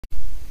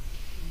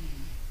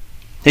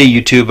Hey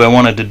YouTube, I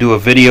wanted to do a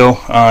video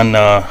on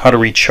how to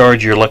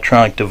recharge your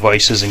electronic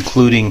devices,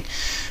 including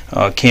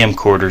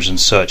camcorders and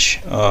such,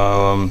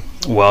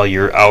 while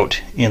you're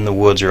out in the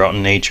woods or out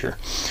in nature.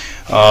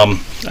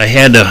 I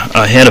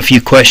had a few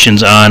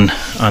questions on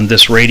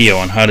this radio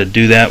on how to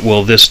do that.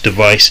 Will this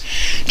device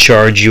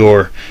charge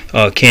your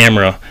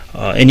camera?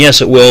 And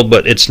yes, it will,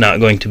 but it's not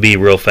going to be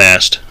real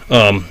fast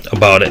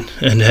about it,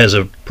 and it has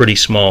a pretty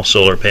small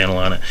solar panel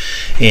on it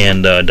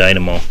and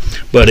dynamo,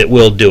 but it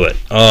will do it.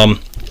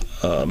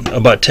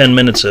 About 10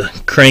 minutes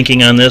of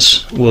cranking on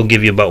this will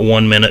give you about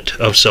 1 minute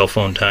of cell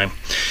phone time.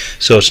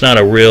 So it's not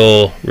a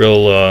real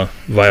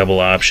viable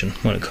option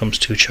when it comes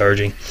to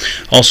charging.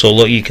 Also,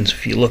 look,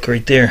 if you look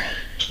right there,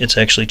 it's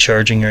actually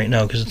charging right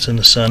now because it's in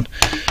the sun.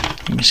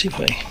 Let me see if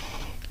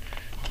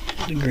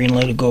the green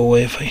light will go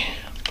away if I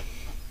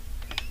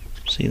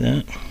see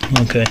that.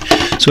 Okay,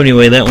 so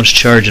anyway, that one's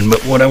charging,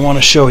 but what I want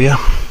to show you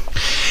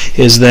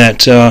is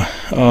that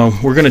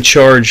we're going to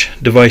charge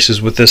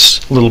devices with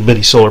this little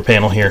bitty solar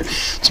panel here.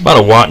 It's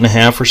about 1.5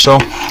 watts or so.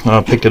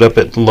 Picked it up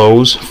at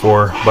Lowe's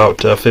for about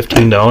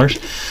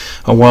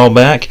 $15 a while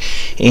back,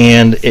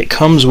 and it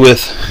comes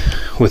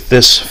with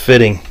this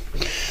fitting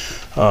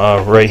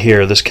right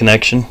here, this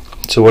connection.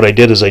 So what I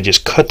did is I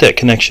just cut that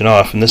connection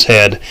off, and this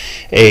had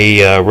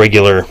a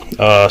regular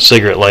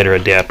cigarette lighter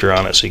adapter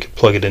on it, so you could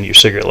plug it into your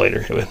cigarette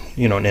lighter with,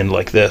 an end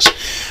like this.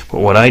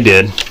 But what I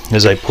did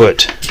is I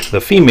put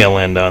the female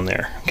end on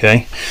there.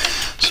 Okay,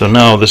 so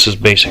now this is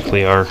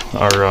basically our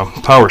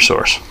power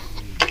source,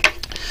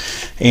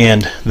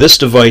 and this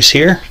device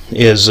here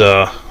is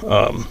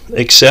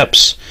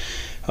accepts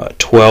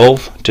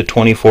 12 to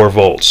 24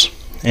 volts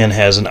and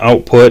has an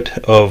output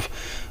of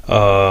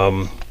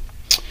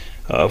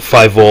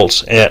 5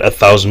 volts at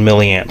 1,000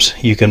 milliamps.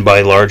 You can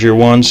buy larger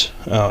ones,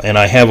 and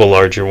I have a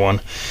larger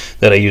one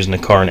that I use in the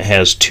car, and it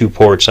has 2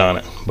 ports on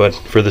it. But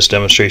for this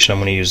demonstration, I'm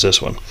going to use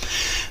this one.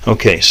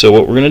 Okay, so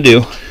what we're going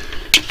to do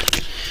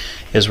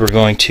is we're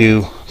going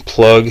to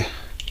plug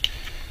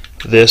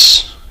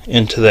this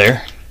into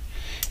there,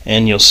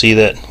 and you'll see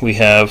that we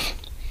have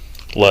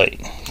light.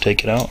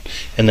 Take it out,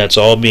 and that's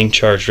all being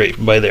charged right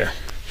by there.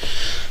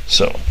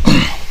 So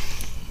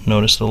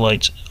notice the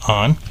light's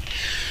on.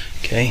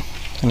 Okay.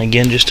 And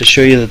again, just to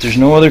show you that there's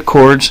no other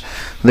cords,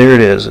 there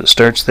it is. It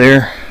starts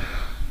there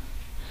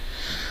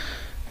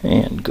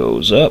and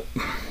goes up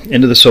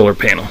into the solar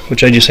panel,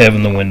 which I just have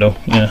in the window.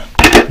 Yeah,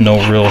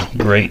 no real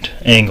great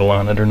angle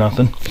on it or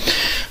nothing.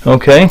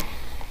 Okay,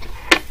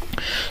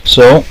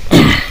 so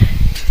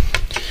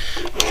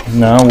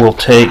now we'll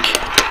take,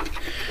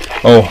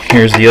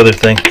 here's the other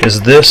thing,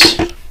 is this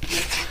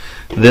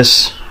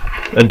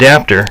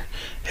adapter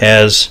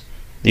has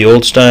the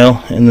old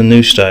style and the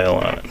new style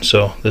on it.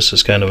 So this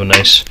is kind of a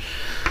nice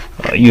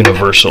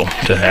universal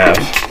to have.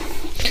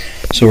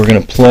 So we're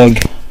going to plug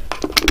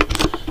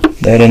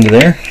that into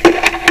there.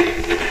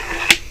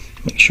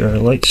 Make sure our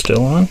light's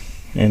still on,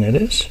 and it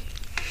is.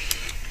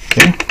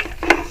 Okay.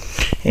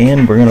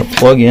 And we're going to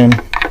plug in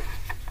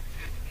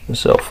the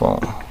cell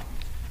phone.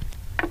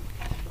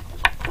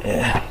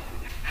 Yeah.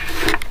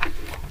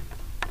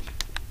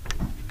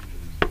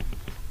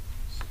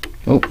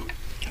 Oh,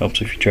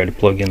 helps if you try to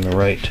plug in the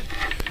right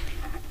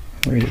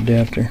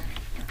adapter.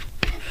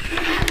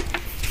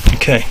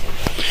 Okay,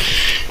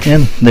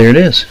 and there it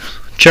is,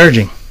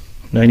 charging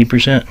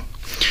 90%.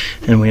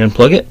 And we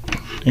unplug it,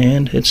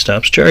 and it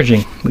stops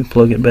charging. We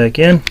plug it back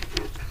in,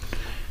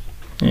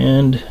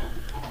 and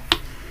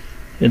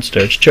it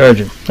starts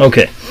charging.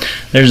 Okay,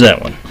 there's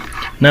that one.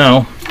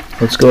 Now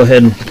let's go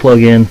ahead and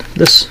plug in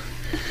this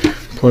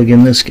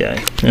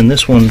guy, and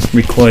this one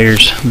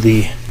requires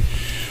the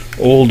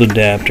old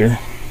adapter.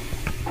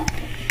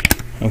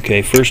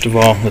 Okay, first of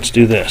all, let's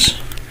do this.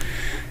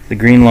 The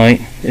green light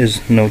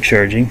is no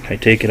charging. I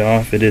take it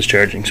off, it is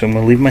charging, so I'm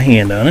going to leave my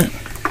hand on it.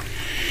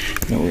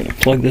 Now we're going to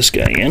plug this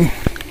guy in.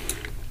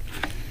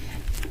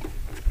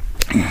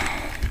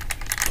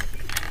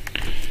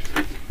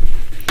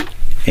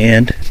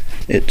 And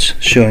it's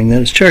showing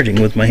that it's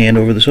charging with my hand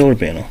over the solar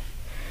panel.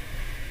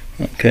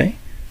 Okay,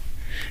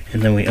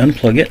 and then we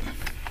unplug it.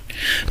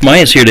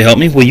 Maya's here to help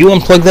me. Will you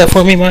unplug that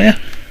for me, Maya?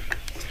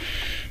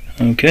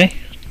 Okay.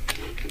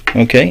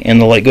 Okay, and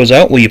the light goes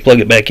out. Will you plug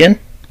it back in?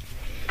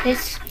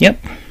 This? Yep.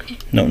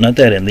 No, not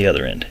that end, the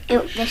other end. Oh,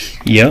 this?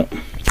 Yep.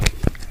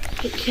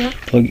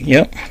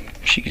 Yep.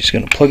 She's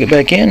going to plug it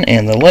back in,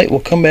 and the light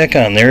will come back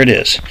on. There it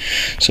is.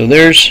 So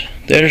there's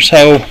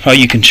how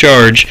you can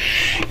charge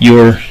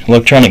your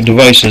electronic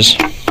devices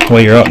while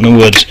you're out in the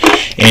woods.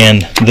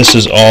 And this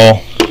is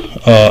all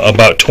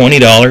about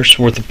 $20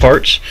 worth of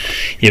parts.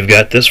 You've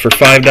got this for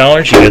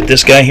 $5. You got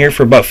this guy here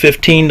for about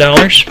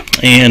 $15.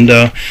 And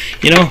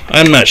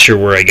I'm not sure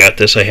where I got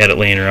this. I had it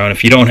laying around.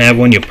 If you don't have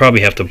one, you'll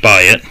probably have to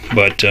buy it.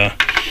 But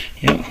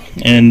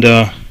and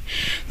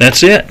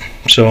that's it.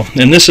 So,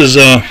 and this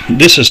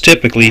is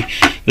typically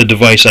the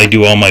device I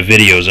do all my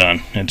videos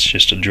on. It's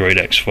just a Droid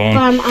X phone.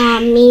 From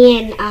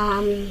me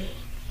and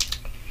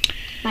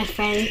my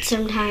friends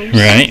sometimes.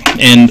 Right,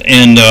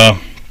 and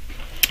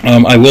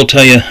I will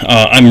tell you,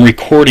 I'm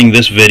recording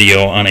this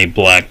video on a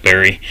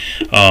BlackBerry,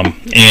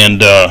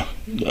 and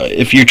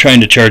if you're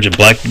trying to charge a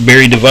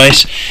BlackBerry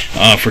device,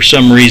 for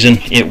some reason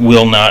it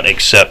will not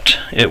accept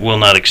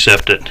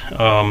it.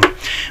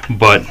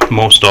 But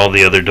most all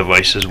the other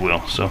devices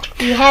will. So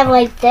you have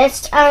like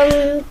this,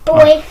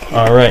 boy.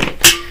 all right.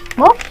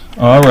 Whoop.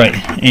 All right,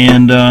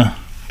 and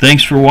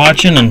thanks for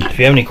watching. And if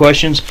you have any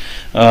questions,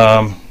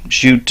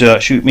 shoot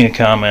me a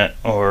comment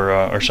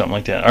or something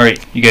like that. All right,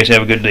 you guys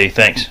have a good day.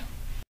 Thanks.